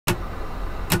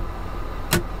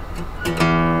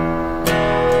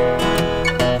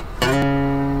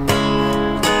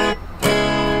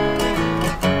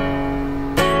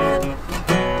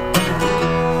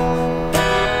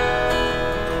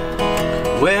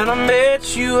When I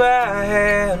met you, I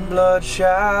had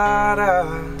bloodshot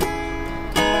eyes,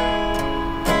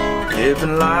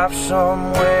 living life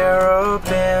somewhere up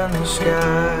in the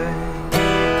sky.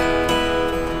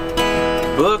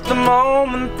 But the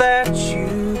moment that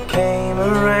you came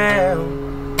around,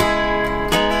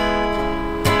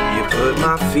 you put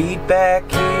my feet back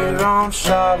here on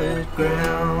solid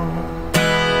ground.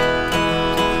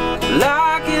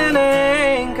 Like an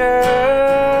anchor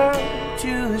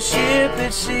to a ship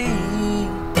at sea,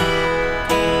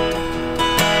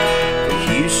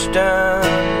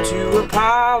 Houston to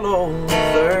Apollo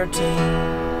 13.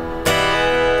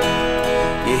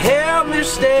 You helped me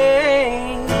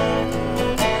stay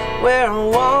where I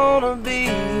wanna be.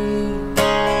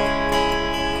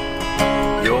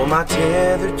 You're my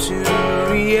tether to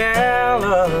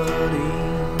reality.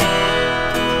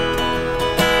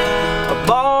 A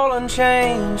ball and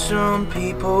chain, some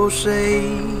people say,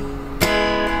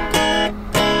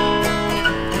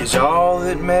 is all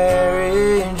that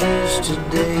marriage is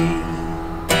today.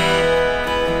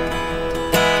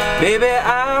 Baby,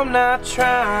 I'm not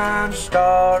trying to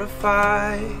start a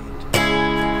fight,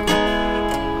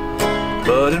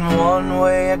 but in one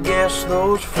way I guess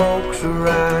those folks are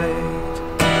right.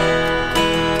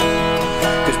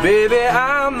 'Cause baby,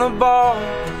 I'm the ball,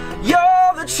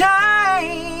 you're the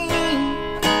chain.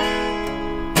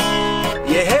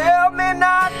 You help me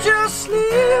not just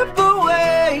slip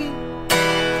away,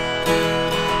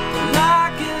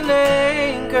 like an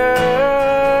anchor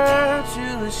to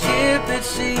a ship at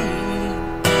sea.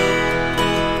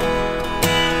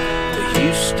 The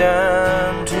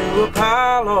Houston to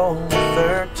Apollo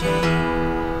 13.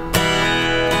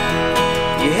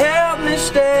 You help me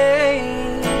stay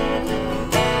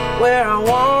where I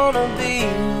wanna be.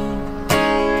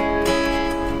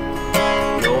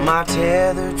 You're my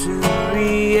tether to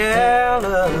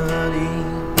reality.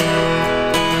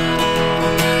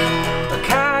 A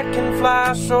kite can fly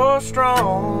so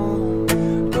strong,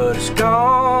 but it's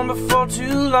gone before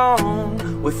too long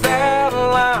without a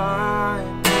line.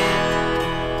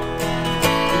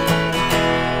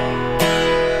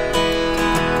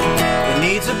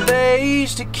 A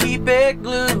base to keep it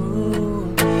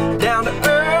glued down to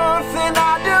earth, and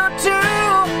I do too.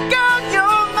 God,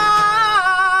 you're mine.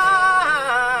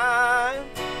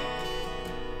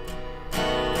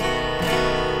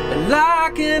 And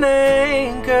like an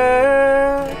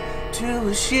anchor to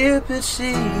a ship at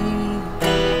sea,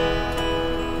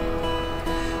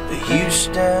 the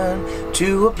Houston to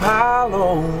Apollo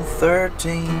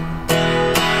 13.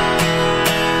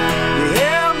 You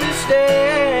help me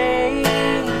stay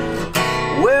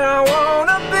where I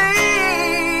wanna be.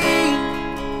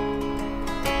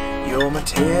 You're my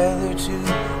tether to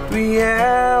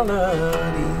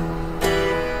reality.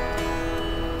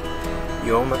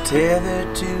 You're my tether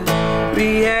to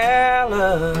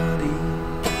reality.